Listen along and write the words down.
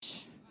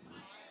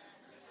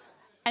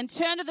And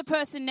turn to the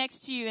person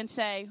next to you and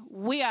say,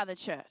 we are the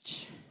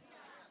church.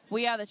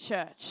 We are the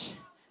church.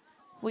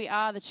 We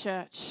are the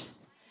church.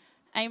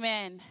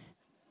 Amen.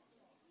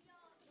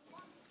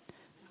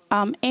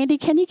 Andy,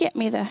 can you get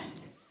me the...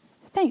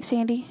 Thanks,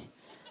 Andy.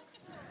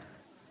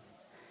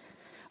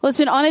 Well,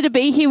 it's an honor to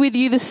be here with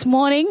you this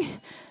morning,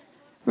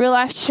 Real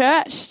Life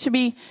Church, to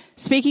be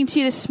speaking to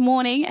you this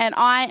morning, and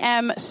I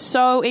am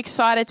so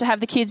excited to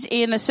have the kids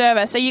in the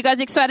service. Are you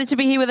guys excited to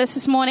be here with us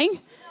this morning?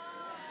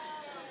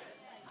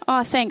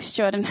 Oh, thanks,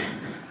 Jordan.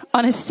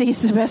 Honesty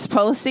is the best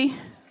policy.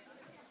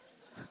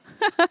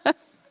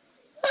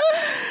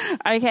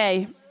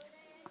 Okay.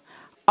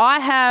 I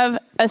have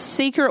a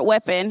secret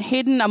weapon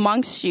hidden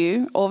amongst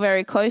you or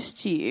very close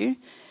to you,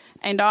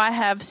 and I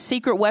have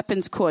secret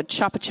weapons called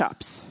Chopper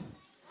Chops.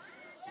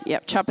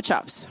 Yep, Chopper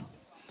Chops.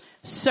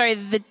 So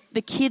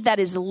the kid that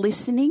is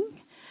listening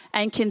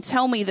and can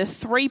tell me the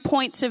 3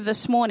 points of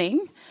this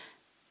morning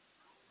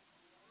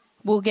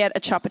will get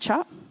a Chopper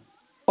Chop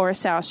or a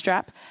sour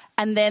strap,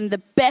 and then the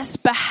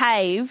best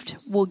behaved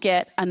will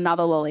get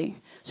another lolly.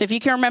 So if you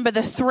can remember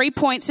the 3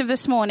 points of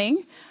this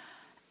morning,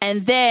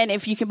 and then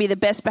if you can be the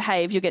best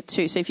behaved, you'll get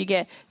 2. So if you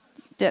get,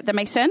 that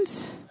makes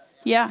sense?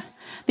 Yeah.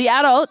 The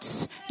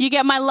adults, you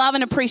get my love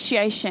and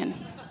appreciation.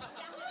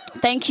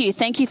 Thank you.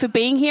 Thank you for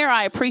being here.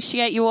 I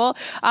appreciate you all.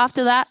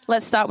 After that,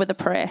 let's start with a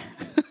prayer.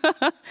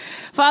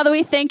 Father,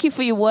 we thank you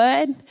for your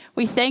word.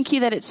 We thank you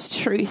that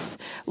it's truth.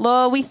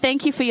 Lord, we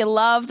thank you for your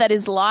love that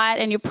is light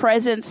and your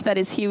presence that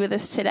is here with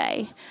us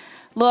today.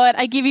 Lord,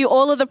 I give you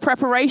all of the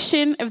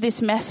preparation of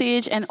this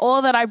message and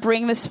all that I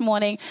bring this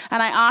morning,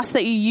 and I ask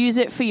that you use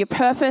it for your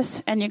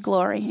purpose and your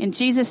glory. In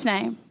Jesus'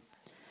 name,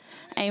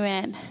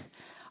 amen.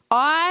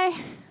 I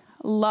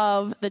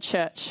love the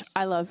church.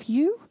 I love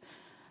you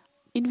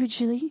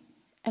individually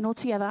and all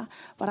together,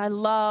 but I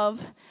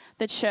love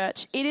the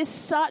church. It is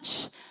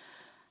such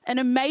an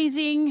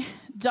amazing,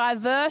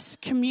 diverse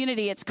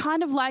community. It's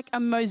kind of like a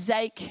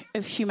mosaic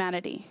of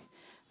humanity,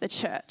 the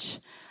church.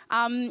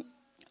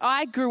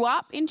 I grew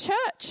up in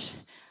church.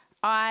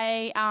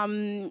 I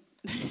kind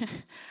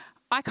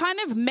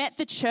of met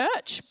the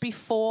church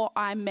before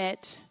I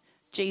met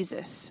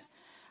Jesus.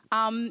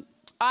 My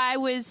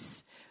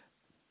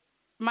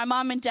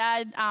mum and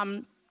dad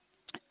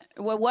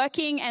were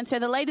working, and so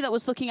the lady that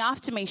was looking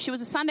after me, she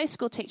was a Sunday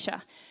school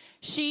teacher.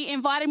 She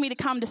invited me to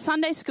come to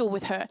Sunday school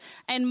with her,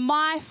 and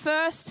my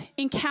first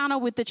encounter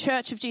with the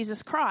Church of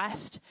Jesus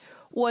Christ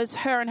was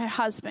her and her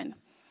husband.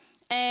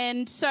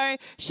 And so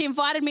she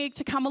invited me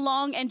to come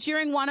along, and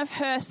during one of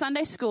her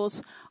Sunday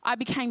schools, I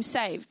became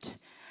saved.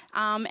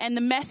 And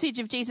the message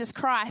of Jesus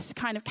Christ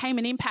kind of came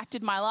and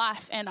impacted my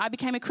life, and I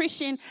became a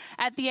Christian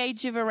at the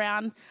age of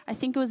around, I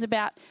think it was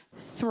about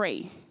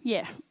 3.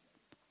 Yeah,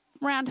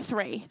 around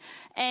 3.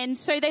 And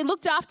so they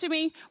looked after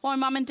me while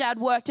my mum and dad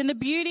worked. And the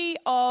beauty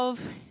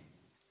of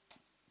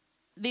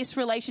this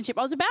relationship,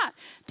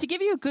 to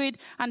give you a good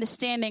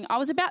understanding, I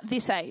was about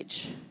this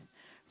age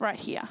right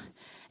here.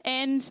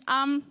 And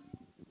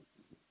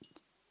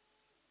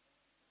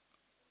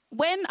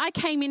when I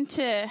came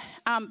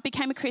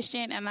became a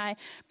Christian, and I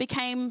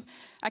came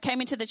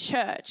into the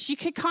church, you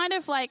could kind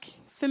of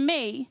for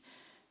me,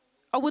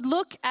 I would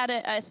look at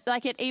it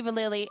like at Eva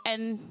Lily,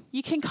 and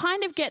you can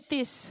kind of get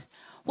this,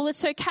 well,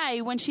 it's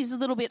okay when she's a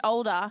little bit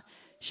older,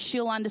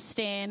 she'll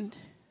understand,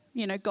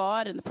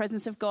 God and the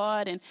presence of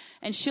God,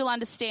 and she'll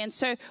understand.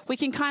 So we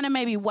can kind of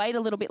maybe wait a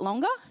little bit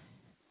longer.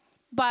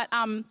 But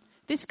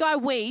this guy,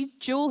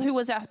 Jewel, who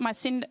was my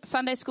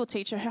Sunday school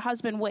teacher, her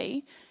husband,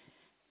 who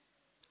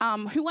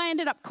I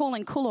ended up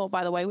calling Kulor,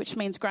 by the way, which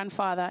means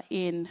grandfather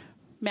in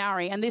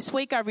Maori. And this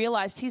week I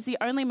realised he's the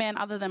only man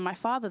other than my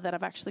father that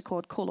I've actually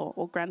called Kulor,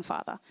 or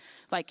grandfather,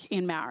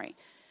 in Maori,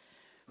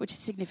 which is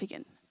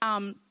significant.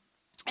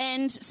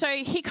 And so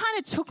he kind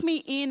of took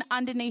me in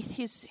underneath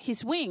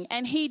his wing,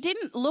 and he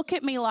didn't look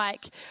at me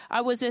like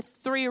I was a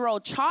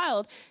 3-year-old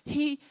child.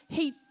 He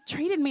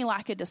treated me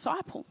like a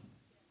disciple.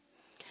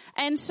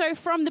 And so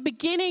from the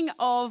beginning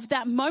of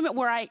that moment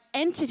where I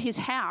entered his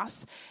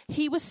house,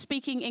 he was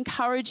speaking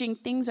encouraging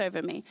things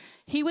over me.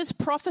 He was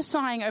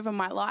prophesying over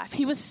my life.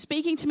 He was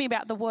speaking to me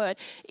about the word.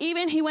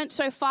 Even he went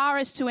so far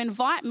as to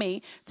invite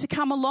me to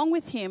come along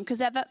with him, because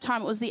at that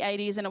time it was the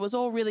 80s and it was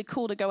all really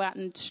cool to go out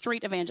and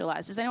street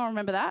evangelize. Does anyone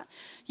remember that?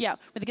 Yeah,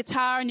 with a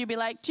guitar, and you'd be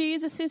like,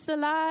 Jesus is the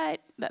light.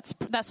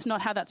 That's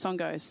not how that song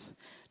goes,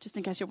 just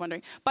in case you're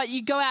wondering. But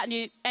you go out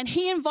and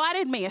he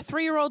invited me, a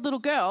 3-year-old little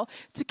girl,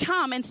 to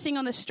come and sing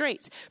on the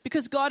streets,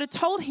 because God had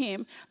told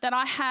him that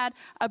I had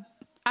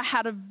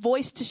a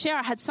voice to share.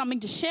 I had something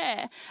to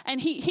share. And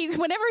he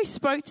whenever he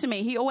spoke to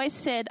me, he always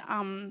said,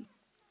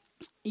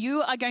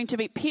 you are going to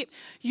be Pip.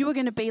 You are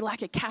going to be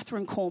like a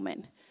Catherine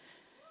Coleman.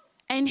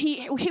 And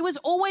he was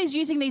always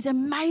using these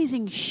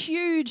amazing,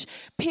 huge,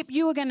 Pip,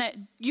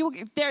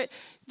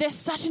 there's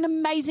such an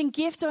amazing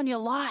gift on your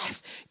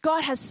life.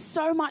 God has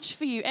so much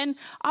for you. And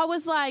I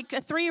was like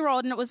a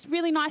 3-year-old, and it was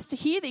really nice to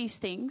hear these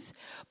things.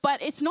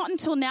 But it's not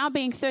until now,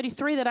 being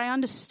 33, that I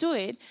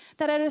understood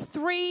that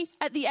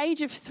at the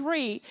age of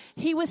 3,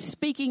 he was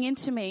speaking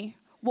into me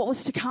what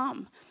was to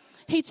come.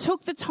 He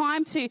took the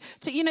time to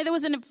there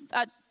was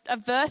a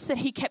verse that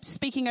he kept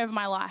speaking over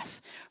my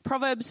life.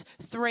 Proverbs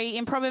 3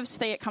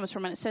 it comes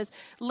from, and it says,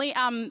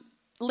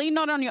 lean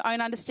not on your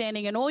own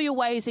understanding, in all your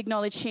ways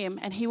acknowledge him,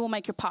 and he will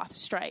make your path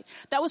straight.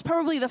 That was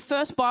probably the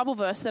first Bible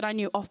verse that I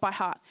knew off by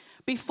heart.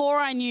 Before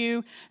I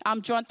knew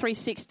John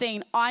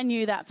 3:16, I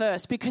knew that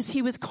verse because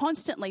he was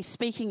constantly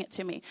speaking it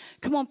to me.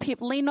 Come on, Pip,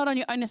 lean not on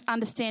your own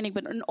understanding,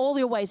 but in all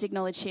your ways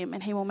acknowledge him,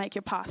 and he will make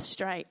your path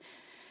straight.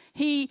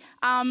 He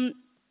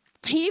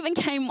even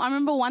came, I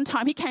remember one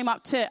time he came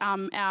up to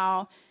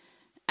our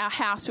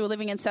house. We were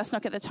living in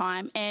Cessnock at the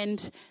time, and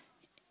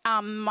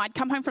I'd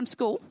come home from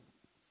school,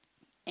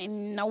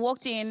 and I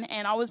walked in,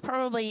 and I was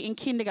probably in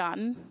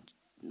kindergarten,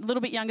 a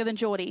little bit younger than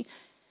Geordie.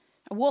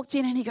 I walked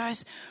in, and he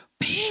goes,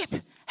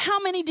 Pip, how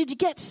many did you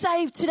get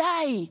saved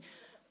today?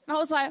 And I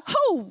was like,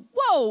 oh,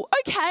 whoa,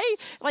 okay.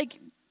 Like,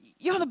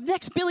 you're the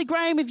next Billy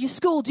Graham of your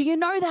school. Do you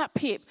know that,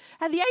 Pip?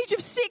 At the age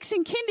of 6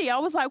 in kindy, I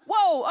was like,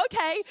 whoa,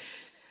 okay.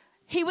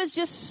 He was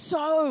just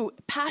so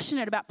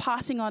passionate about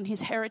passing on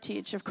his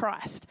heritage of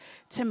Christ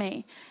to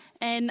me.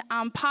 And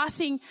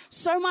passing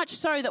so much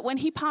so that when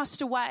he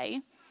passed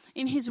away,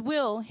 in his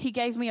will, he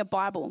gave me a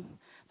Bible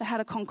that had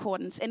a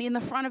concordance. And in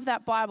the front of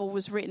that Bible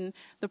was written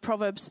the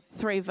Proverbs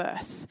 3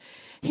 verse.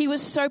 He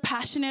was so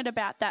passionate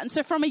about that. And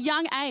so from a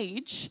young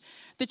age,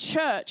 the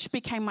church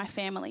became my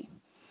family.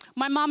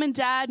 My mum and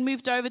dad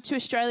moved over to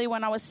Australia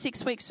when I was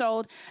 6 weeks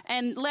old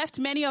and left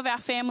many of our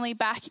family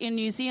back in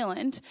New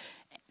Zealand.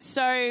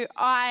 So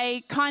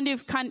I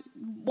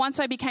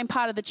once I became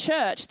part of the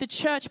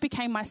church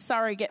became my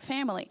surrogate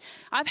family.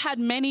 I've had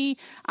many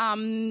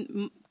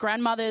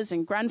grandmothers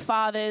and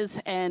grandfathers,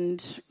 and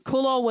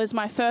Kulor was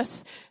my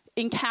first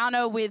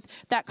encounter with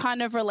that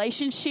kind of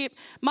relationship.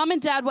 Mum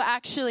and dad were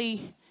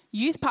actually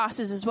youth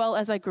pastors as well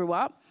as I grew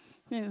up.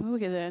 Yeah,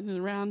 look at that,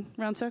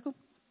 round circle.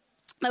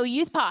 They were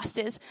youth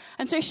pastors.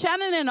 And so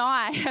Shannon and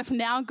I have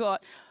now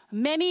got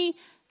many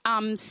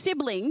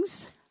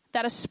siblings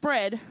that are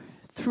spread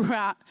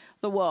throughout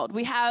the world.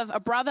 We have a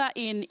brother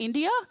in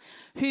India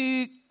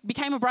who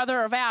became a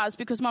brother of ours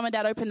because mum and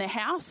dad opened their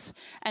house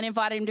and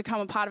invited him to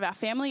become a part of our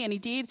family, and he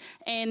did.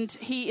 And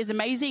he is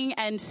amazing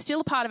and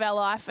still a part of our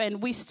life,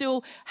 and we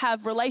still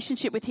have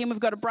relationship with him. We've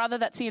got a brother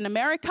that's in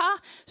America,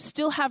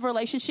 still have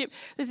relationship.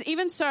 There's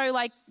even so,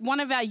 like, one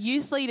of our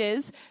youth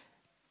leaders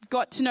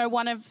got to know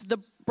one of the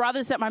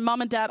brothers that my mum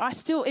and dad,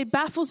 it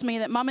baffles me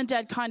that mum and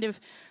dad kind of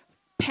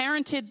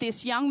parented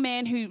this young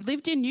man who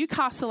lived in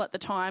Newcastle at the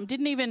time,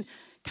 didn't even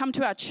come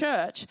to our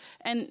church,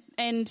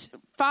 and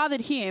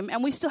fathered him,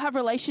 and we still have a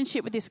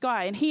relationship with this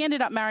guy. And he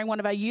ended up marrying one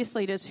of our youth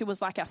leaders who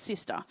was like our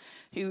sister,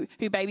 who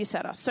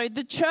babysat us. So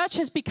the church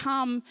has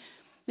become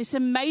this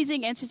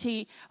amazing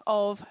entity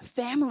of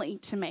family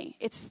to me.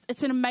 It's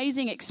an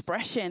amazing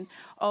expression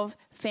of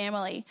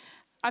family.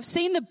 I've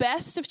seen the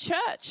best of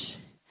church,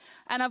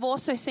 and I've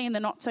also seen the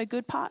not so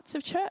good parts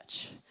of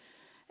church.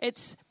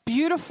 It's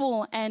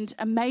beautiful and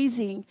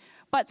amazing,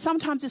 but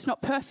sometimes it's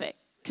not perfect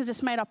because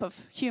it's made up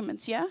of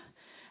humans, yeah?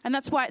 And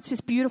that's why it's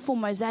this beautiful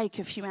mosaic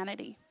of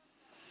humanity.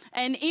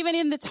 And even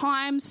in the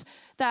times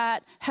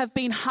that have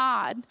been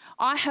hard,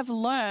 I have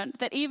learned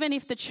that even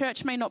if the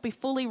church may not be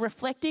fully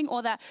reflecting,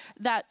 or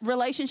that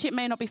relationship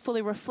may not be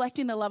fully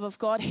reflecting the love of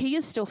God, he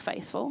is still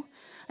faithful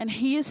and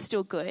he is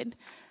still good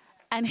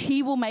and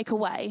he will make a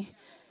way.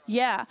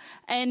 Yeah.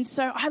 And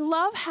so I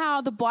love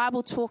how the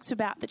Bible talks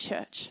about the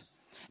church.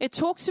 It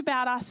talks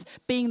about us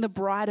being the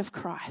bride of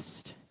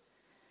Christ.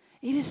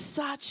 It is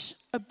such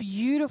a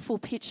beautiful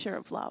picture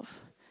of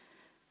love.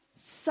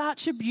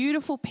 Such a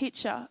beautiful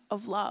picture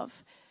of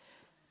love.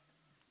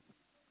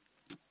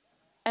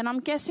 And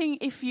I'm guessing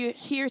if you're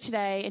here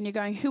today and you're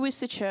going, who is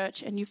the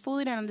church? And you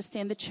fully don't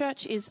understand, the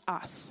church is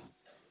us.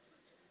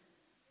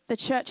 The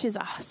church is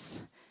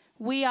us.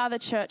 We are the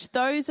church.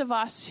 Those of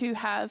us who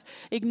have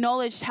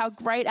acknowledged how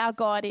great our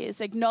God is,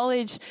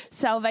 acknowledged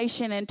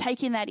salvation and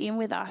taken that in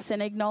with us,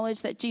 and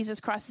acknowledged that Jesus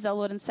Christ is our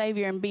Lord and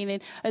Savior and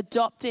being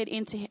adopted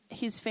into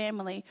his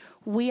family,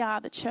 we are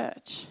the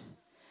church.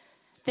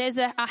 There's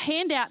a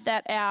handout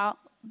that our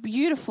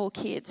beautiful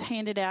kids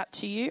handed out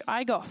to you.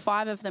 I got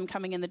 5 of them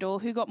coming in the door.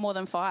 Who got more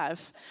than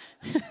 5?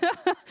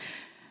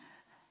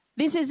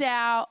 This is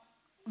our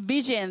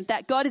vision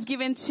that God has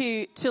given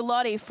to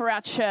Lottie for our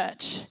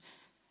church.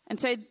 And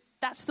so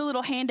that's the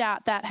little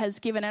handout that has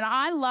given. And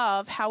I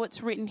love how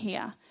it's written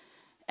here,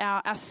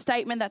 our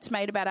statement that's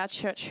made about our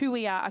church, who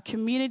we are, a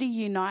community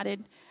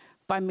united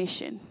by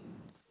mission.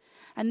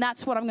 And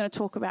that's what I'm going to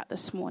talk about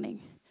this morning.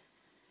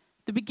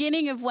 The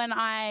beginning of when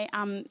I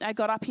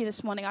got up here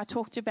this morning, I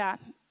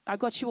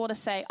got you all to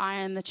say, I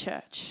am the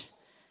church.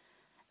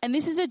 And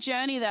this is a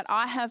journey that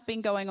I have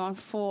been going on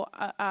for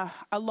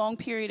a long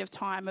period of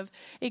time, of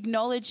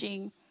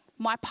acknowledging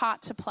my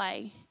part to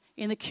play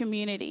in the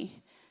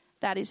community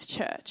that is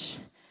church.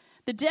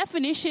 The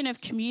definition of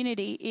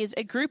community is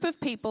a group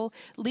of people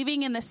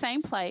living in the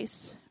same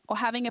place or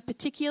having a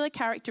particular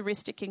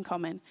characteristic in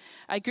common.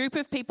 A group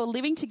of people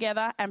living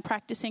together and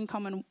practicing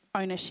common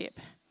ownership.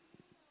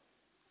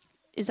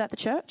 Is that the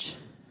church?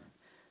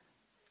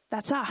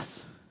 That's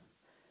us.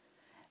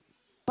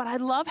 But I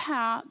love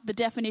how the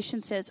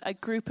definition says a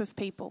group of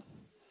people.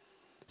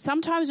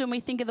 Sometimes when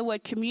we think of the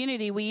word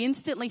community, we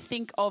instantly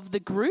think of the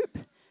group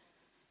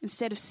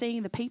instead of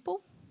seeing the people.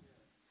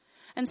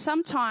 And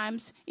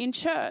sometimes in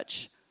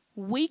church,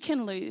 we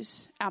can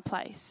lose our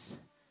place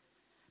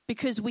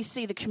because we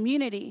see the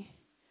community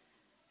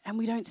and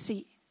we don't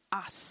see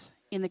us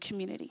in the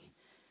community.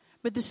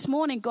 But this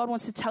morning, God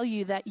wants to tell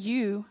you that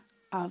you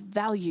are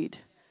valued.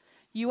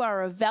 You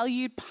are a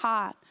valued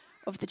part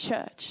of the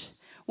church.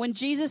 When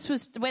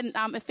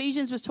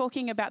Ephesians was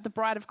talking about the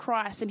bride of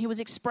Christ and he was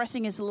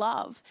expressing his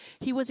love,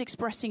 he was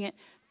expressing it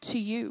to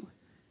you.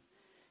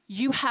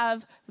 You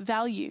have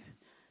value.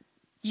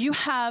 You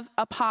have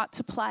a part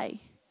to play.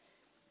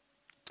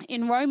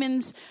 In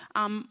Romans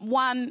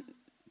 1,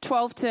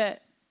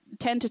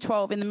 10 to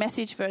 12 in the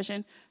Message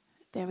version,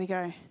 there we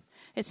go.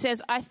 It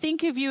says, I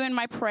think of you in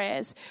my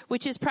prayers,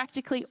 which is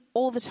practically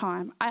all the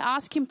time. I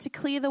ask him to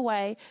clear the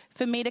way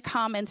for me to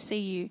come and see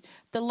you.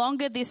 The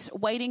longer this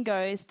waiting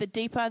goes, the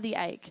deeper the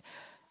ache.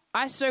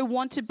 I so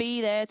want to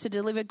be there to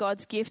deliver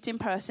God's gift in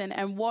person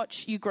and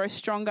watch you grow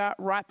stronger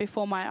right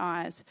before my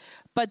eyes.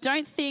 But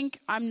don't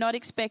think I'm not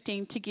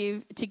expecting to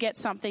get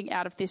something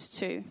out of this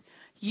too.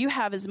 You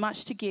have as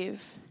much to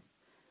give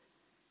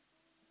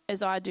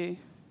as I do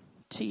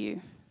to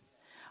you.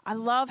 I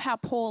love how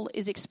Paul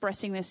is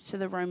expressing this to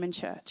the Roman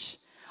church.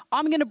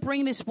 I'm going to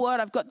bring this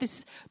word. I've got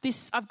this.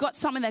 I've got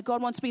something that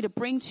God wants me to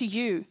bring to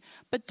you.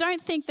 But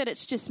don't think that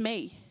it's just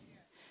me.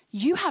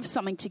 You have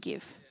something to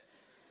give.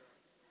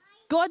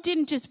 God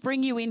didn't just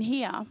bring you in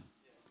here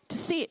to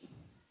sit.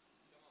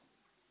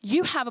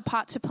 You have a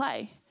part to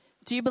play.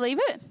 Do you believe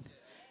it?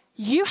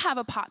 You have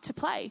a part to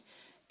play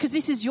because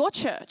this is your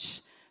church.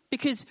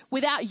 Because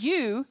without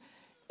you,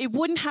 it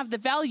wouldn't have the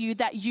value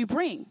that you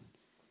bring.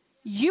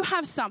 You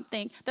have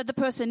something that the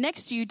person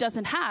next to you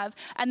doesn't have,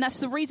 and that's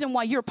the reason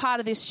why you're a part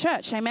of this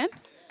church. Amen?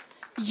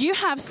 You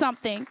have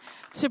something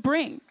to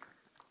bring.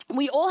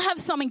 We all have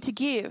something to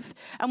give,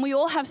 and we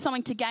all have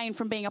something to gain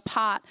from being a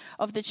part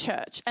of the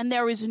church, and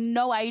there is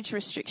no age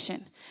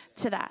restriction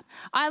to that.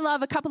 I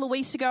love, a couple of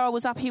weeks ago, I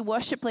was up here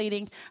worship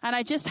leading, and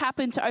I just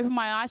happened to open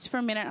my eyes for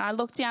a minute, and I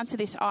looked down to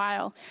this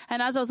aisle,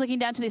 and as I was looking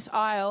down to this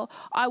aisle,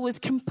 I was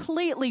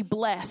completely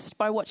blessed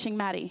by watching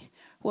Maddie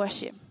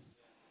worship.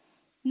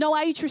 No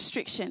age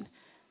restriction.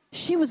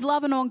 She was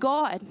loving on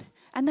God,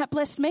 and that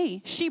blessed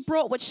me. She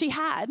brought what she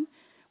had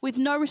with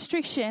no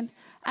restriction,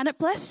 and it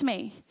blessed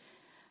me.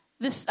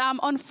 This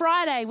on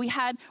Friday, we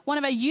had one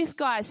of our youth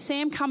guys,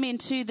 Sam, come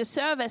into the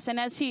service, and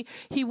as he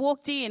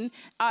walked in,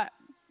 I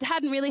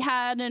hadn't really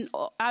had an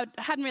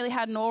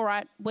all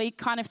right week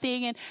kind of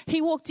thing, and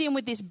he walked in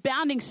with this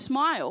bounding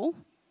smile,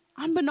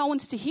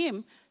 unbeknownst to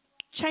him,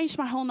 changed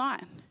my whole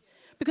night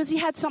because he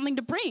had something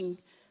to bring.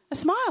 A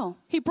smile.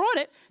 He brought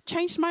it,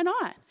 changed my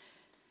night.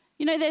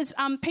 You know, there's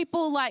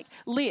people like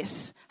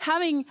Liz.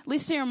 Having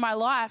Liz here in my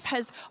life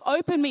has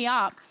opened me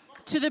up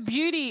to the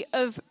beauty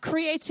of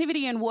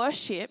creativity and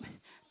worship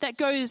that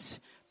goes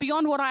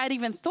beyond what I had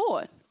even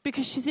thought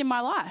because she's in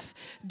my life.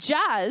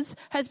 Jazz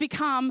has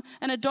become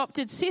an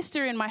adopted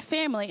sister in my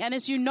family, and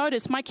as you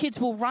notice, my kids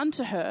will run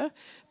to her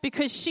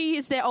because she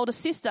is their older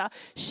sister.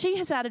 She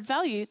has added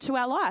value to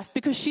our life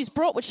because she's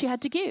brought what she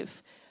had to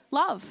give.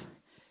 Love.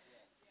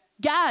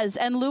 Gaz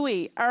and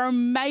Louie are an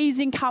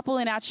amazing couple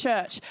in our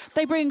church.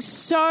 They bring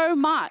so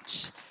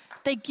much.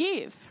 They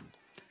give.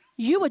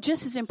 You are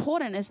just as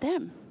important as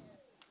them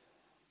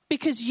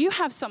because you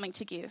have something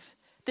to give,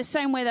 the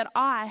same way that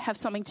I have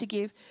something to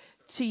give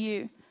to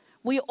you.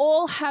 We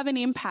all have an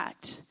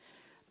impact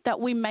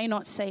that we may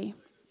not see.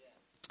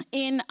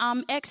 In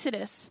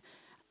Exodus,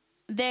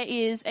 there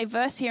is a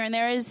verse here, and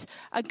there is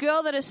a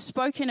girl that is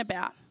spoken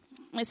about.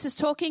 This is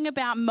talking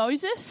about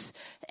Moses,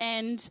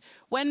 and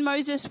when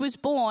Moses was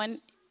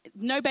born,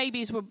 no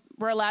babies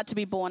were allowed to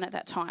be born at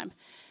that time.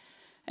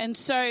 And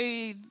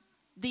so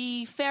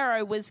the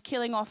Pharaoh was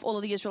killing off all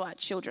of the Israelite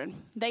children.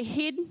 They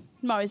hid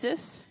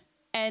Moses,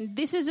 and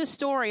this is a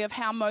story of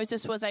how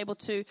Moses was able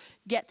to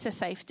get to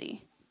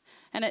safety.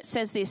 And it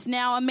says this,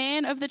 now a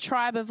man of the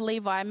tribe of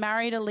Levi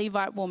married a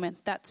Levite woman.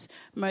 That's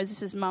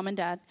Moses' mum and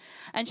dad.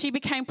 And she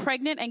became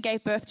pregnant and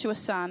gave birth to a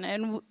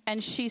son.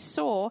 And she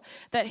saw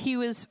that he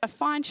was a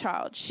fine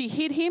child. She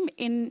hid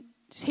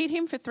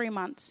him for 3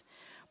 months.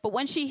 But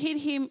when she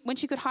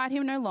could hide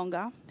him no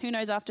longer, who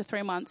knows, after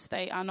 3 months,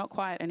 they are not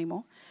quiet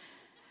anymore.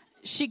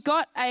 She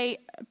got a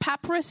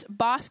papyrus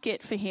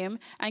basket for him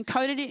and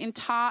coated it in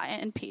tar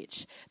and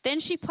pitch.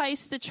 Then she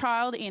placed the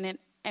child in it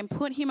and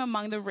put him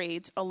among the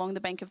reeds along the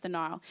bank of the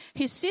Nile.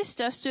 His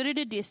sister stood at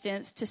a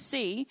distance to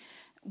see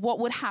what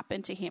would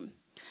happen to him.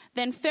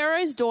 Then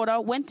Pharaoh's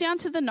daughter went down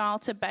to the Nile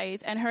to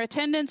bathe, and her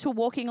attendants were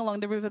walking along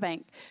the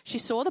riverbank. She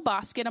saw the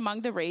basket among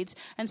the reeds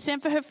and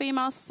sent for her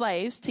female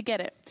slaves to get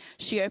it.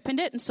 She opened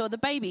it and saw the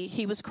baby.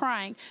 He was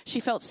crying. She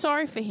felt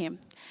sorry for him.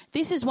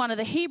 This is one of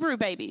the Hebrew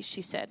babies,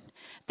 she said.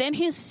 Then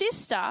his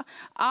sister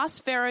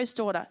asked Pharaoh's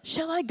daughter,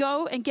 shall I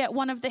go and get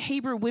one of the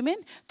Hebrew women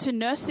to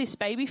nurse this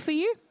baby for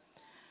you?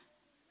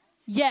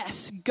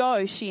 Yes,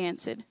 go, she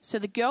answered. So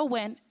the girl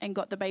went and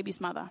got the baby's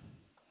mother.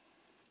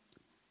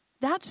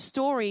 That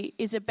story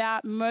is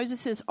about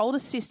Moses' older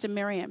sister,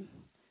 Miriam.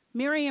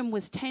 Miriam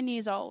was 10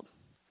 years old,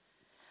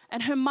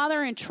 and her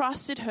mother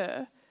entrusted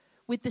her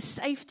with the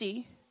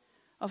safety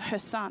of her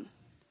son.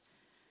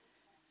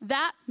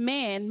 That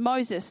man,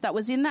 Moses, that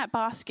was in that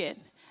basket,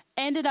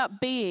 ended up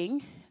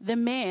being the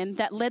man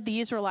that led the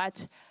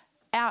Israelites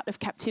out of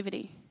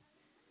captivity.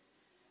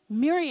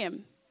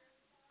 Miriam,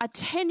 a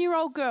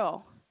 10-year-old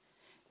girl,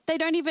 they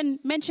don't even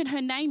mention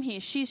her name here.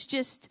 She's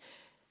just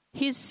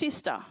his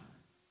sister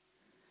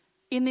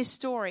in this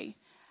story,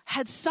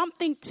 had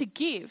something to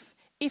give.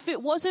 If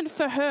it wasn't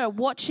for her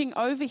watching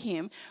over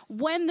him,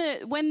 when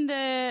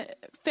the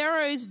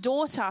Pharaoh's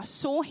daughter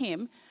saw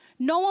him,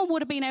 no one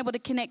would have been able to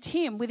connect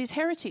him with his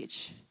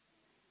heritage.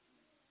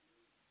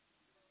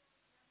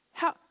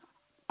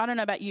 I don't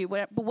know about you,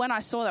 but when I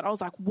saw that, I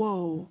was like,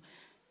 whoa.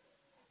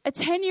 A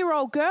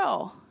 10-year-old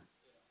girl.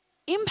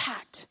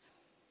 Impact.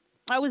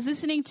 I was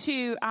listening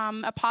to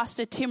a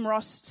pastor, Tim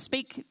Ross,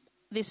 speak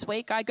this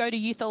week. I go to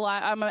Youth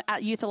Alive. I'm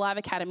at Youth Alive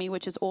Academy,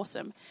 which is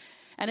awesome.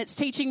 And it's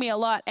teaching me a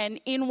lot. And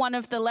in one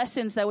of the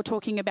lessons, they were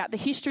talking about the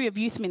history of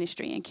youth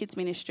ministry and kids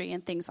ministry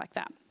and things like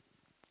that.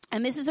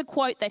 And this is a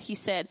quote that he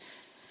said,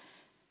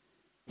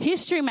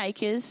 history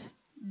makers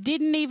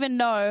didn't even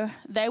know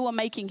they were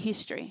making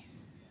history.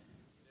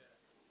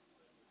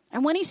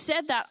 And when he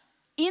said that,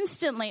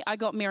 instantly I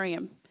got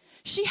Miriam.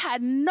 She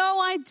had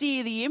no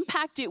idea the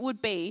impact it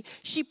would be.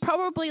 She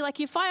probably, like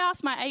if I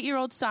asked my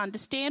 8-year-old son to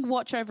stand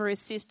watch over his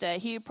sister,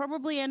 he'd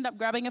probably end up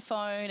grabbing a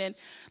phone. And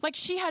like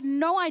she had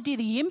no idea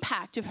the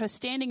impact of her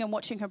standing and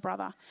watching her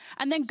brother.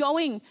 And then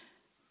going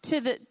to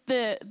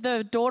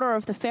the daughter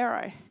of the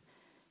Pharaoh.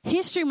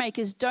 History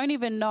makers don't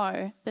even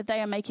know that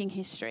they are making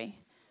history.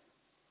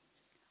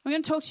 I'm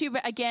going to talk to you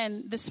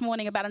again this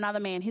morning about another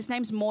man. His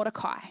name's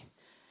Mordecai.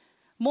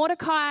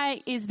 Mordecai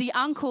is the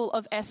uncle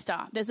of Esther.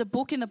 There's a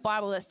book in the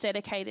Bible that's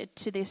dedicated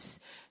to this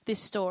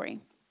story.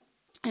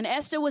 And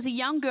Esther was a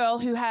young girl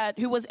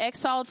who was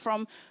exiled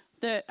from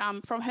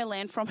her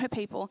land, from her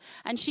people,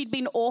 and she'd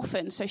been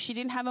orphaned, so she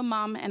didn't have a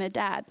mum and a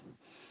dad.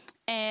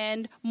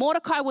 And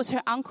Mordecai was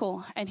her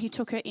uncle, and he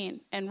took her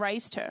in and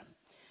raised her.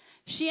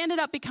 She ended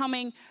up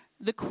becoming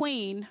the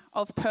queen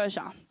of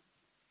Persia.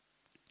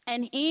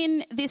 And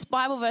in this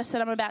Bible verse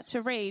that I'm about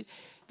to read,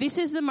 this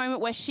is the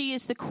moment where she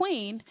is the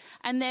queen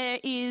and there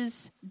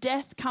is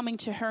death coming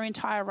to her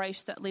entire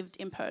race that lived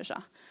in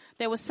Persia.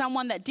 There was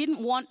someone that didn't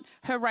want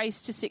her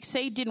race to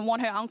succeed, didn't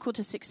want her uncle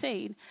to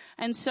succeed.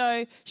 And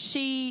so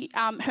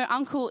her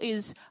uncle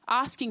is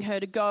asking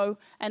her to go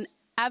and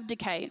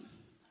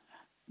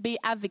be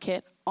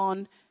advocate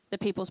on the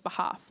people's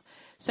behalf.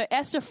 So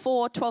Esther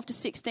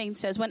 4:12-16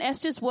 says, when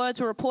Esther's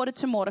words were reported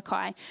to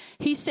Mordecai,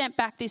 he sent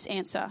back this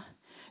answer.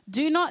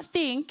 Do not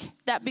think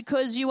that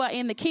because you are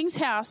in the king's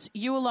house,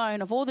 you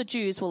alone of all the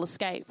Jews will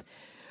escape.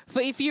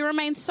 For if you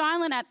remain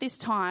silent at this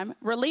time,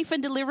 relief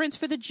and deliverance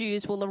for the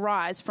Jews will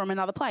arise from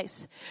another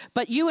place.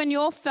 But you and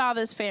your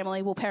father's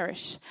family will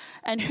perish.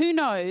 And who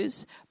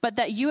knows but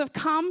that you have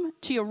come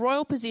to your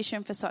royal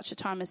position for such a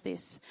time as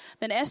this.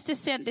 Then Esther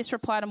sent this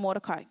reply to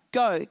Mordecai.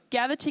 Go,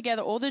 gather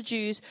together all the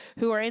Jews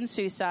who are in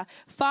Susa.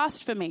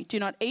 Fast for me. Do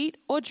not eat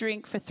or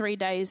drink for 3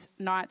 days,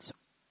 night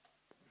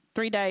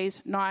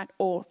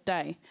or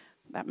day.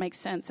 That makes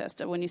sense,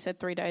 Esther. When you said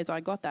 3 days, I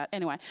got that.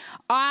 Anyway,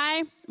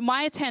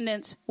 my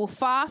attendants will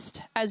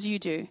fast as you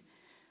do.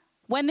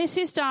 When this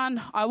is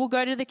done, I will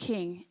go to the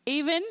king,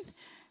 even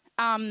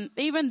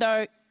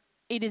though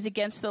it is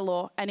against the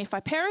law. And if I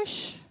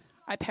perish,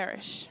 I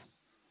perish.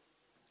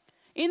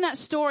 In that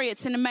story,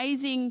 it's an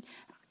amazing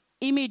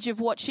image of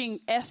watching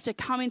Esther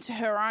come into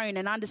her own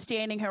and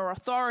understanding her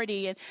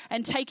authority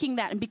and taking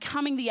that and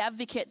becoming the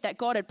advocate that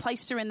God had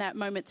placed her in that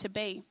moment to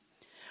be.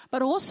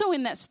 But also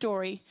in that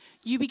story,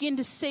 you begin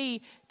to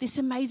see this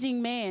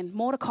amazing man,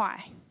 Mordecai,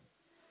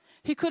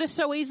 who could have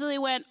so easily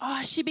went,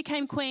 she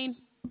became queen.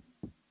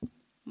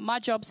 My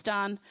job's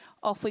done.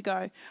 Off we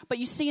go. But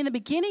you see in the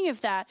beginning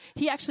of that,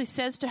 he actually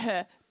says to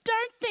her,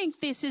 don't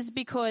think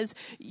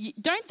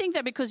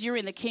that because you're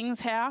in the king's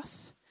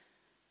house,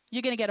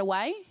 you're going to get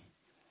away.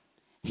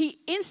 He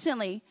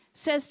instantly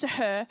says to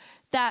her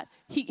that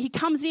he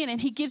comes in and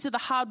he gives her the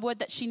hard word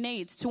that she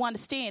needs to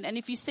understand. And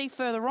if you see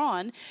further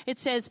on, it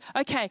says,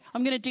 okay,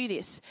 I'm going to do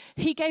this.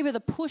 He gave her the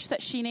push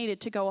that she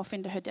needed to go off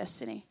into her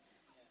destiny.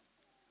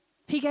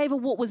 He gave her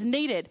what was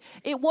needed.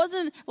 It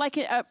wasn't like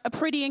a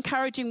pretty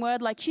encouraging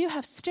word like, you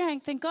have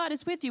strength and God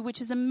is with you, which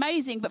is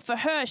amazing. But for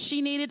her,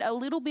 she needed a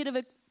little bit of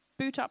a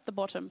boot up the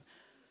bottom.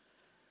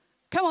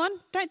 Come on,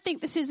 don't think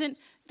this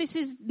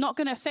is not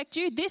going to affect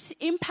you. This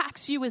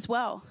impacts you as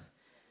well.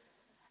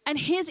 And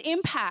his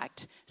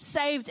impact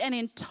saved an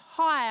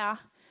entire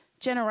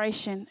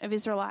generation of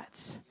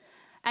Israelites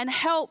and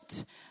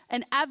helped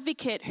an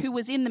advocate who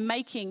was in the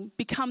making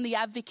become the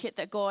advocate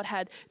that God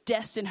had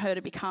destined her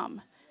to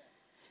become.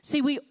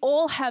 See, we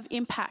all have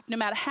impact, no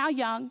matter how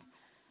young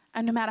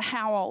and no matter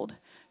how old.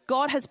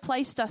 God has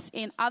placed us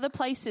in other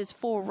places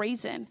for a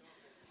reason.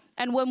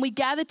 And when we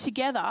gather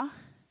together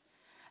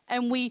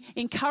and we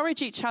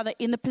encourage each other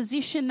in the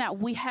position that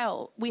we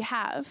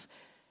have,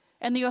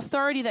 and the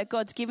authority that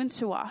God's given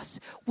to us,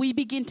 we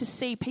begin to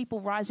see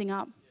people rising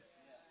up.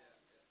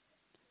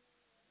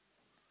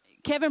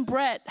 Kevin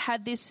Brett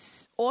had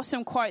this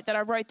awesome quote that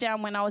I wrote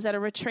down when I was at a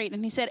retreat,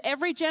 and he said,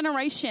 every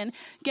generation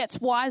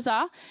gets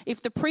wiser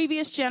if the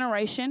previous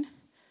generation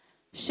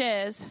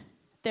shares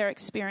their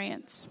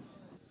experience.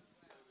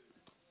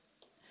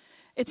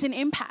 It's an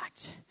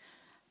impact.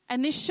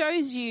 And this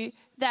shows you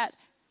that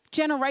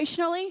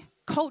generationally,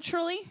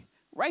 culturally,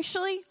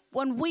 racially,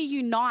 when we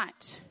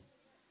unite,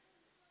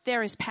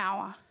 there is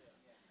power.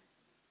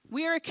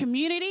 We are a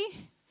community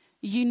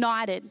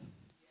united.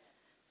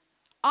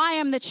 I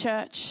am the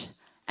church,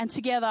 and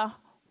together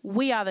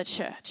we are the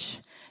church.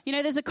 You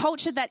know, there's a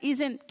culture that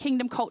isn't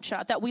kingdom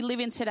culture that we live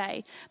in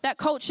today. That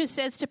culture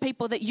says to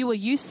people that you are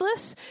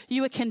useless,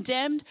 you are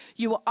condemned,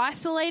 you are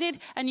isolated,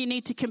 and you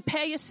need to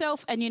compare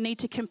yourself and you need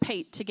to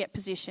compete to get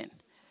position.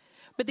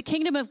 But the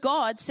kingdom of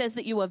God says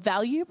that you are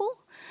valuable,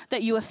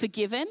 that you are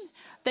forgiven,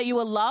 that you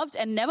are loved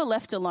and never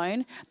left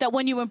alone, that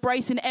when you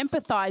embrace and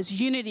empathize,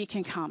 unity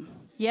can come.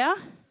 Yeah?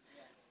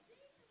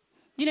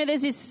 You know,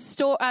 there's this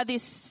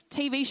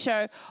TV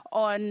show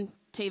on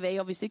TV,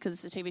 obviously,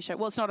 because it's a TV show.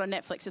 Well, it's not on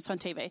Netflix, it's on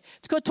TV.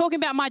 It's called Talking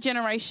About My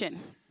Generation.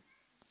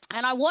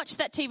 And I watched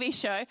that TV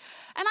show, and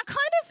I kind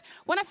of,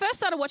 when I first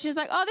started watching, I was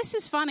like, oh, this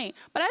is funny.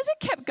 But as it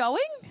kept going,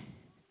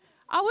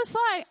 I was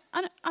like,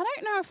 I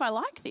don't know if I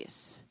like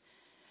this.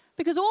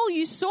 Because all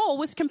you saw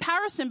was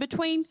comparison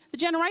between the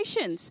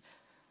generations.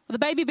 Well, the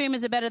baby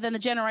boomers are better than the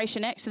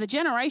Generation X, and the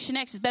Generation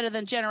X is better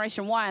than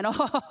Generation Y, and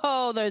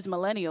oh, those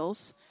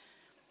millennials.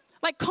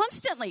 Like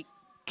constantly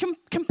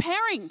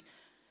comparing.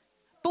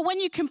 But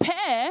when you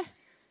compare,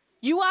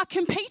 you are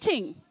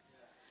competing.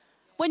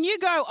 When you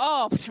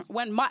go,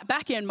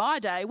 back in my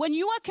day, when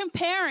you are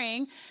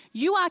comparing,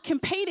 you are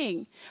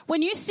competing.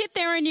 When you sit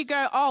there and you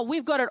go, oh,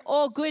 we've got it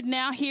all good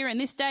now here in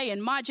this day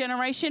in my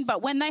generation,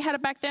 but when they had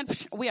it back then,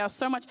 we are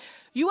so much.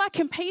 You are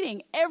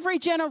competing. Every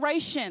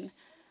generation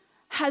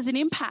has an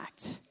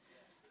impact.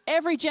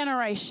 Every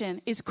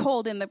generation is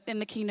called in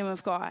the kingdom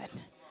of God.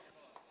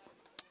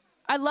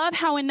 I love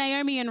how in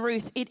Naomi and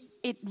Ruth,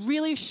 it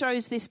really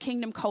shows this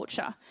kingdom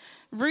culture.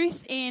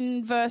 Ruth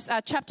in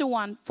chapter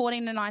 1,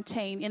 14 to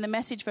 19, in the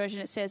Message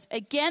version, it says,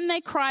 again they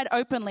cried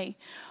openly.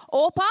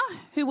 Orpah,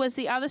 who was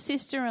the other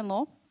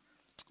sister-in-law,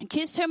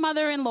 kissed her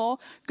mother-in-law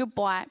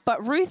goodbye,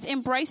 but Ruth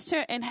embraced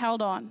her and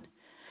held on.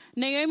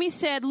 Naomi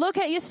said, look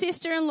at your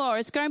sister-in-law.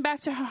 It's going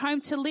back to her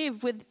home to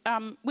live with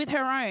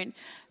her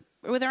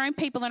own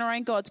people and her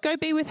own gods. Go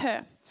be with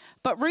her.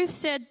 But Ruth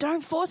said,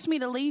 don't force me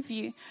to leave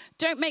you.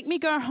 Don't make me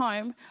go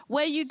home.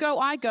 Where you go,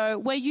 I go.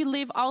 Where you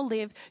live, I'll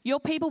live. Your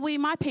people will be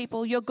my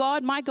people. Your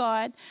God, my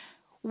God.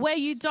 Where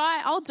you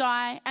die, I'll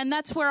die. And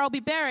that's where I'll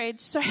be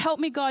buried. So help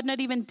me, God, not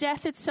even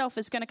death itself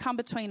is going to come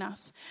between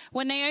us.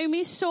 When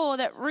Naomi saw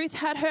that Ruth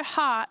had her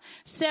heart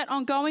set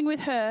on going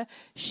with her,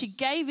 she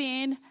gave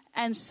in,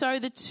 and so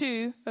the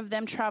two of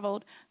them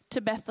traveled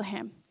to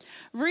Bethlehem.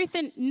 Ruth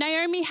and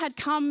Naomi had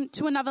come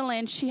to another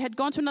land. She had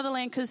gone to another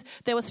land because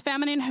there was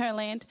famine in her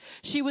land.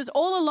 She was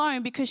all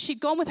alone because she'd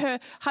gone with her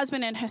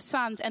husband and her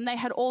sons, and they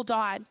had all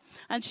died.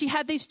 And she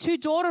had these two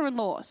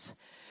daughter-in-laws.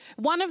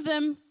 One of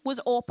them was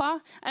Orpah,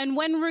 and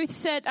when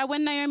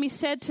Naomi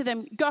said to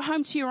them, go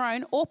home to your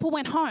own, Orpah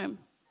went home.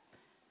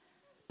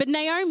 But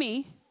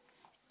Naomi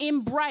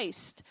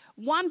embraced.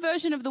 One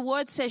version of the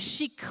word says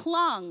she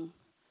clung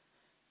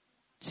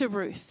to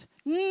Ruth.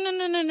 No,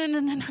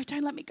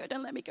 don't let me go,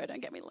 don't let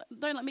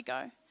me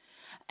go.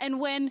 And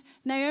when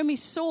Naomi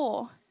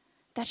saw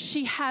that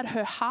she had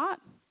her heart,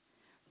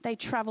 they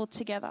traveled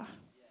together.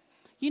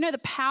 You know the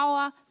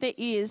power there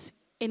is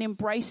in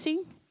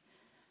embracing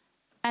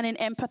and in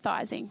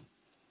empathizing.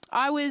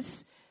 I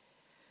was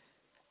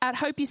at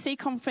Hope You See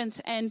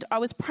conference, and I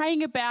was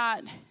praying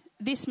about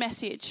this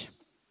message.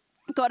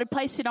 God had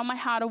placed it on my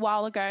heart a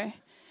while ago.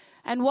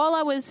 And while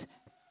I was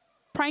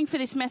praying for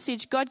this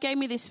message, God gave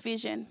me this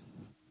vision.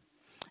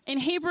 In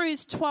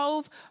Hebrews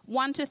 12,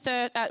 1 to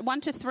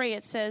 3,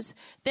 it says,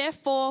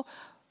 therefore,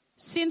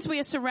 since we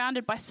are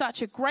surrounded by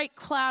such a great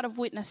cloud of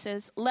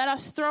witnesses, let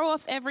us throw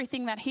off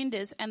everything that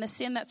hinders and the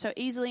sin that so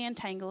easily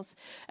entangles,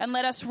 and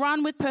let us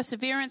run with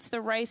perseverance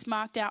the race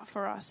marked out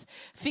for us,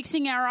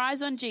 fixing our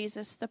eyes on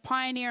Jesus, the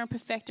pioneer and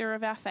perfecter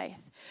of our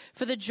faith.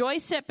 For the joy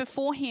set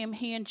before him,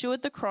 he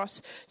endured the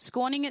cross,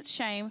 scorning its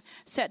shame,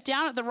 sat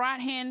down at the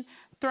right hand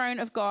throne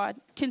of God.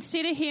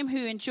 Consider him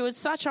who endured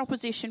such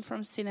opposition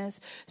from sinners,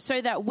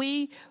 so that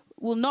we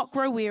will not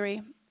grow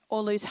weary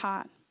or lose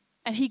heart.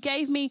 And he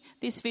gave me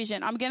this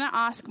vision. I'm going to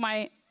ask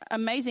my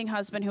amazing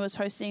husband who was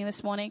hosting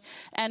this morning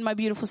and my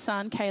beautiful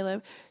son,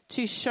 Caleb,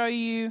 to show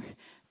you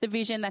the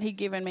vision that he'd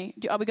given me.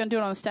 Are we going to do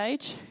it on the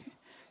stage?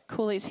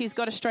 Cool. He's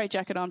got a straight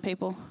jacket on,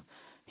 people.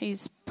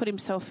 He's put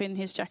himself in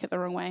his jacket the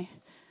wrong way.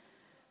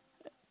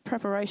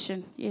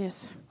 Preparation,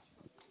 yes.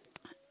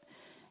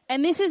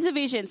 And this is the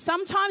vision.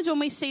 Sometimes when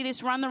we see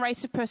this run the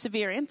race of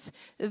perseverance,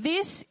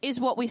 this is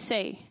what we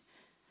see.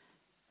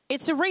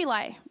 It's a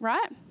relay,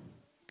 right?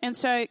 And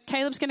so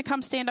Caleb's going to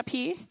come stand up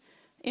here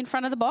in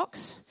front of the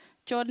box.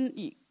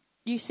 Jordan,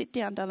 you sit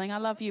down, darling. I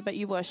love you, but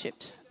you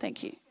worshipped.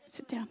 Thank you.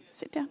 Sit down.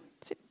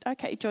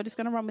 Okay, Jordy's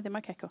going to run with him.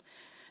 Okay, cool.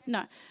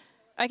 No.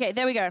 Okay,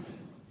 there we go.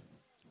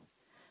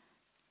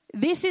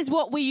 This is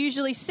what we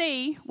usually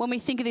see when we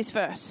think of this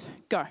verse.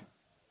 Go.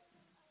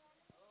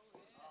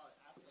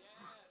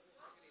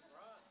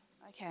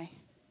 Okay.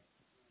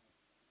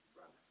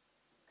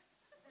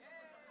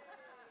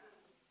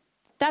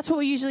 That's what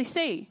we usually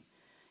see.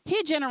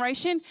 Here,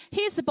 generation,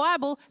 here's the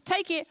Bible.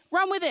 Take it,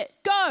 run with it,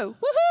 go.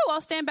 Woohoo,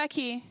 I'll stand back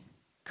here.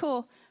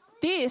 Cool.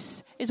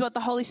 This is what the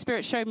Holy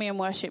Spirit showed me in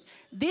worship.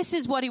 This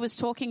is what he was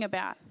talking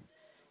about.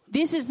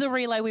 This is the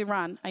relay we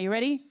run. Are you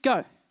ready?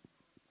 Go.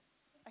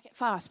 Okay,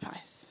 fast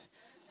pace.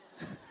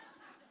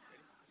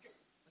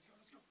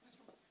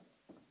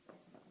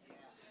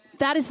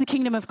 That is the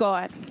kingdom of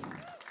God.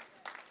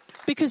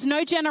 Because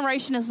no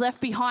generation is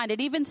left behind.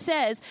 It even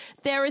says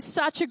there is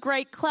such a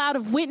great cloud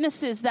of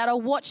witnesses that are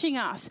watching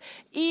us.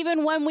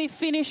 Even when we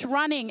finish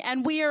running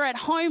and we are at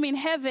home in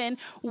heaven,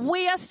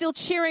 we are still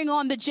cheering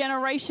on the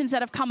generations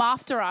that have come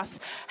after us.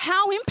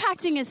 How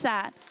impacting is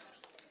that?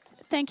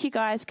 Thank you,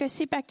 guys. Go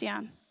sit back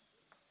down.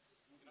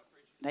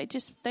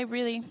 They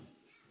really...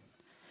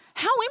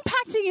 How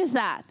impacting is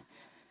that?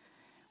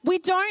 We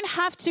don't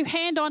have to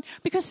hand on,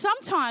 because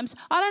sometimes,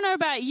 I don't know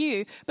about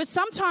you, but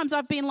sometimes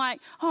I've been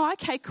like, oh,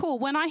 okay, cool.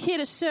 When I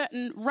hit a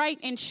certain rate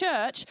in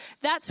church,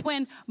 that's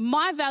when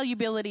my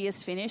valuability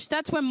is finished.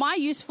 That's when my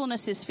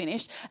usefulness is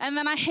finished. And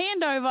then I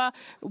hand over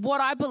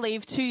what I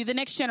believe to the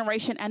next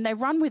generation and they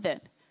run with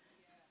it.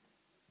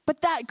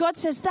 But that God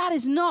says that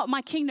is not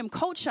my kingdom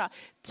culture.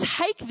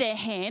 Take their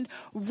hand,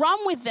 run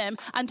with them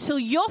until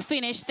you're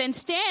finished, then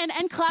stand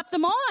and clap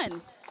them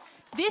on.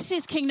 This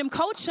is kingdom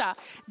culture.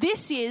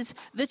 This is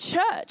the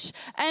church.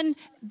 And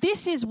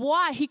this is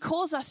why he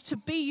calls us to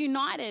be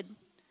united.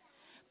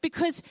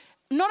 Because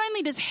not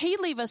only does he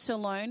leave us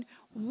alone,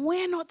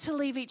 we're not to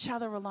leave each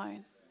other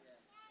alone.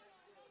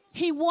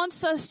 He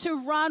wants us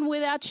to run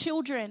with our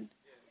children.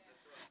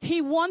 He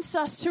wants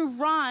us to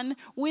run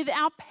with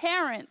our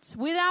parents,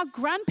 with our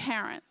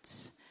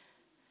grandparents.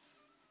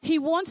 He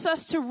wants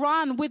us to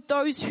run with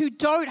those who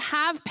don't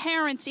have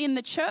parents in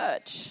the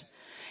church.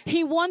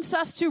 He wants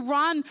us to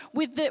run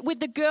with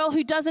the girl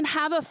who doesn't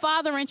have a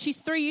father and she's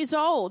 3 years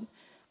old.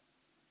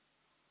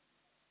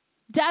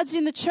 Dad's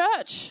in the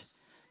church.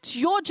 It's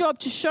your job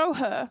to show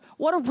her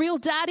what a real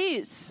dad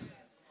is.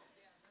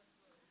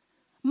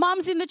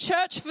 Mum's in the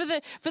church for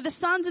the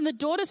sons and the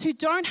daughters who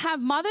don't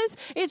have mothers.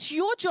 It's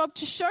your job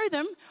to show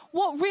them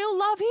what real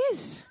love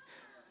is,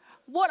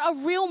 what a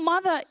real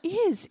mother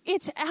is.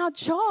 It's our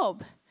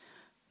job.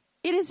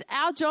 It is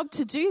our job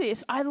to do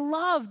this. I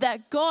love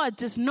that God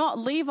does not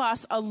leave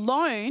us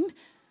alone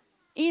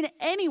in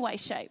any way,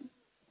 shape.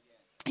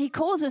 He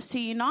calls us to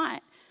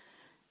unite.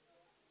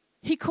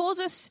 He calls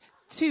us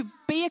to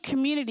be a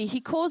community. He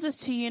calls us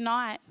to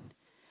unite.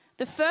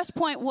 The first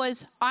point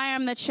was, I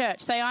am the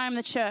church. Say, I am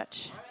the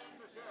church.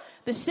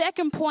 The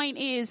second point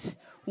is,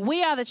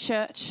 we are the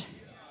church.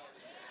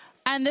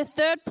 And the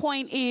third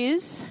point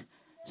is,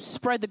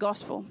 spread the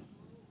gospel.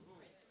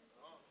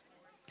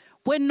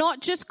 We're not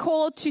just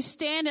called to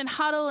stand and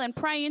huddle and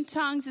pray in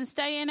tongues and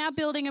stay in our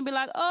building and be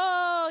like,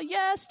 oh,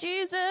 yes,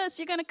 Jesus,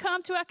 you're going to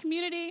come to our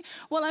community.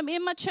 Well, I'm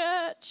in my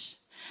church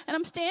and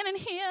I'm standing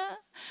here.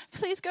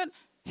 Please go.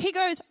 He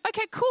goes,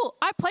 okay, cool.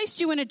 I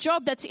placed you in a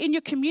job that's in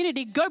your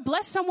community. Go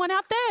bless someone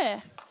out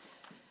there.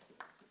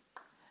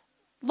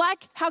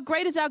 Like how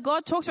great is our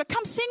God talks about,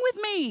 come sing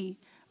with me.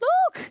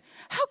 Look,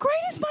 how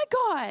great is my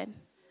God?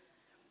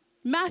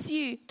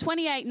 Matthew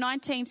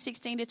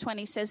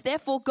 28:19-16-20 says,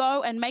 therefore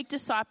go and make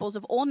disciples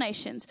of all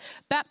nations,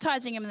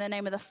 baptizing them in the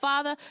name of the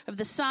Father, of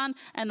the Son,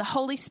 and the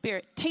Holy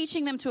Spirit,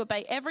 teaching them to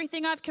obey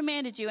everything I've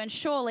commanded you, and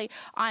surely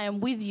I am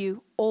with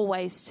you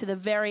always to the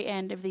very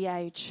end of the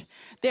age.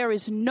 There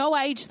is no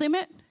age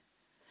limit.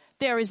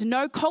 There is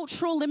no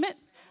cultural limit.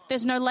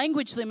 There's no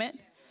language limit.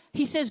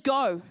 He says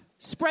go,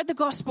 spread the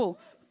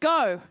gospel,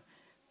 go.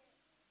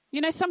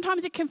 You know,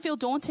 sometimes it can feel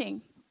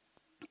daunting.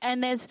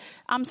 And there's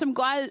some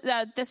guys who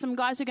are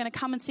going to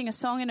come and sing a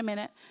song in a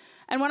minute.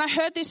 And when I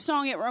heard this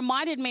song, it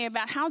reminded me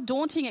about how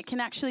daunting it can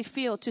actually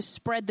feel to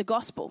spread the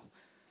gospel.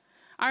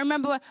 I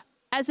remember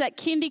as that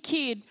kindy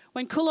kid,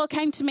 when Kulo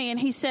came to me and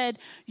he said,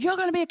 you're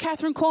going to be a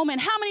Catherine Coleman.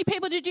 How many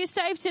people did you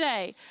save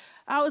today?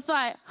 I was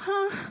like,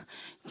 I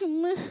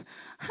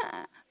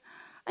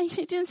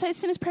didn't say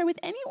sinner's prayer with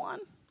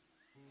anyone.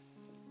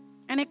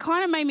 And it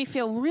kind of made me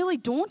feel really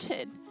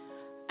daunted.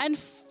 And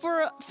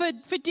for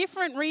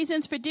different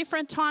reasons, for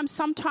different times,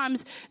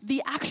 sometimes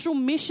the actual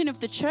mission of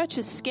the church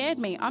has scared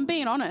me. I'm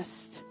being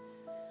honest.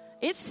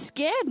 It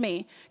scared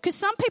me because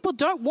some people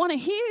don't want to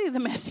hear the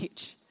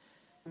message.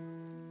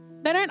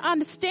 They don't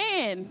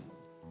understand.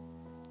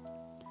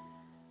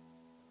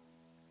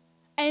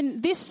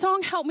 And this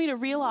song helped me to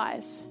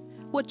realize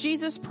what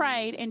Jesus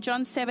prayed in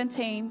John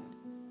 17,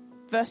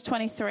 verse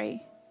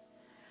 23.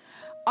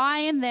 I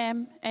in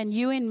them and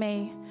you in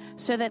me,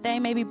 so that they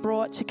may be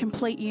brought to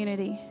complete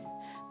unity.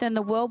 Then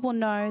the world will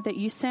know that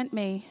you sent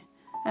me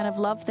and have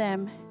loved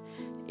them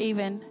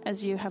even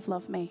as you have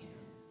loved me.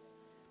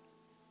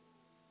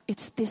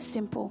 It's this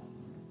simple.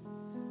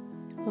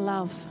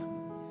 Love.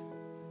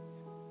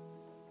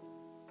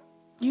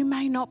 You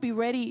may not be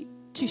ready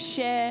to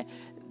share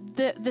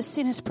the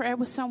sinner's prayer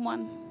with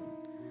someone.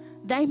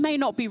 They may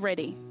not be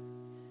ready.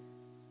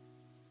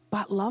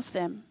 But love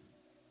them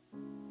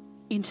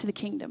into the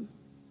kingdom.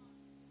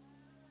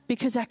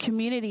 Because our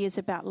community is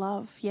about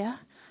love, yeah?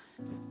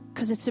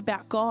 Because it's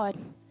about God.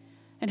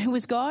 And who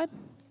is God?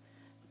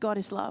 God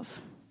is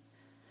love.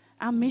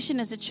 Our mission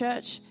as a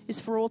church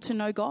is for all to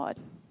know God.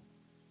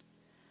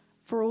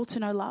 For all to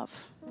know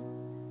love.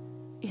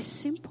 It's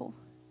simple.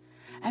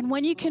 And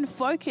when you can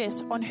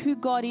focus on who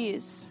God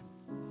is,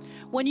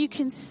 when you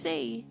can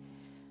see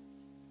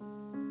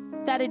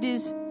that it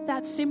is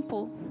that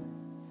simple,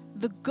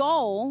 the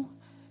goal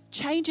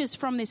changes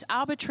from this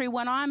arbitrary,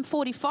 when I'm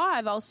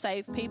 45, I'll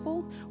save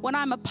people. When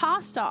I'm a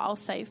pastor, I'll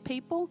save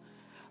people.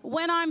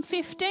 When I'm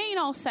 15,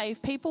 I'll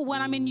save people.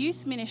 When I'm in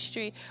youth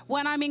ministry,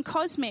 when I'm in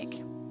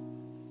Cosmic.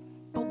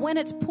 But when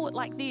it's put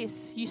like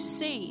this, you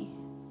see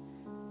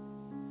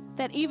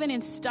that even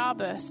in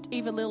Starburst,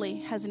 Eva Lilly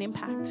has an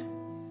impact.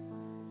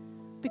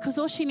 Because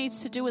all she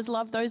needs to do is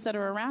love those that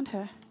are around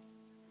her.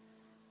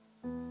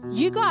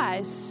 You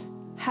guys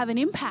have an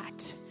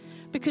impact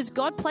because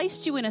God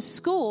placed you in a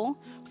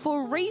school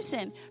for a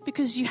reason,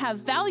 because you have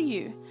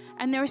value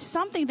and there is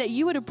something that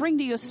you were to bring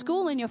to your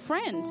school and your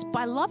friends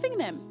by loving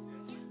them.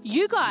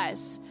 You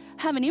guys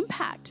have an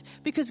impact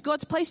because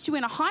God's placed you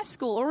in a high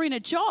school or in a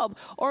job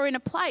or in a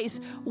place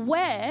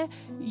where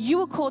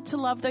you are called to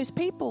love those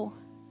people.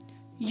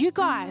 You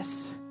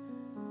guys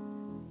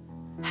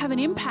have an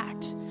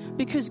impact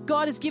because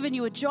God has given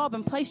you a job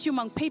and placed you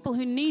among people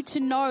who need to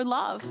know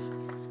love.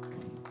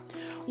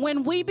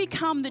 When we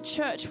become the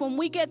church, when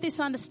we get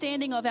this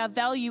understanding of our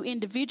value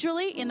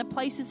individually in the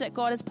places that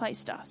God has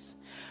placed us,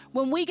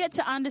 when we get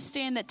to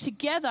understand that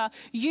together,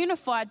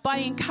 unified by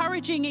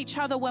encouraging each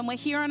other when we're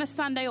here on a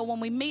Sunday or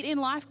when we meet in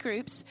life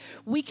groups,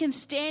 we can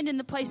stand in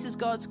the places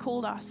God's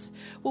called us.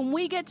 When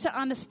we get to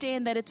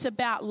understand that it's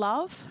about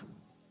love,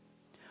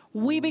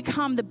 we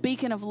become the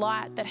beacon of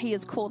light that He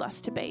has called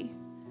us to be.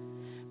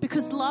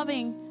 Because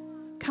loving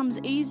comes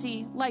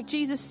easy. Like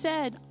Jesus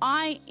said,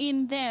 I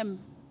in them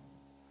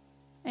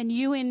and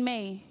you in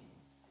me.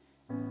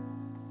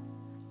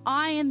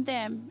 I in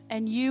them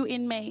and you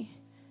in me.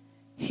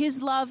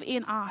 His love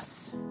in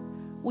us,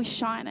 we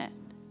shine it.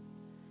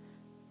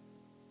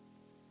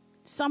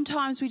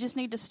 Sometimes we just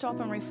need to stop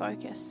and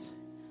refocus.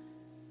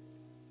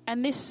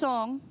 And this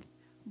song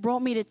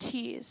brought me to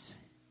tears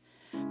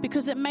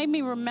because it made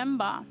me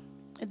remember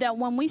that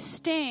when we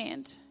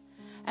stand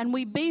and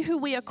we be who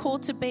we are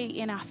called to be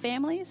in our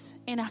families,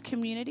 in our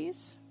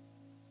communities,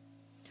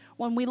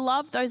 when we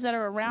love those that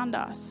are around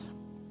us,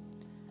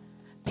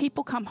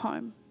 people come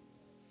home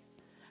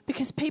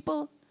because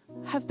people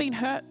have been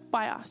hurt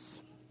by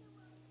us.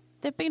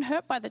 They've been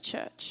hurt by the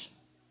church.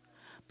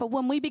 But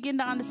when we begin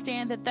to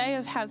understand that they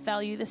have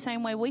value the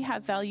same way we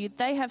have value,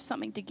 they have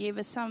something to give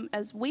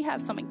as we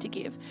have something to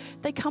give,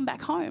 they come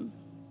back home.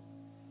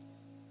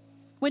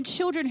 When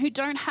children who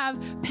don't have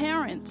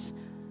parents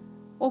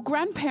or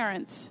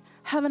grandparents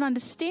have an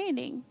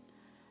understanding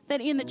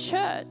that in the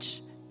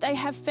church they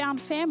have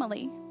found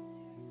family,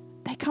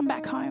 they come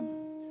back home.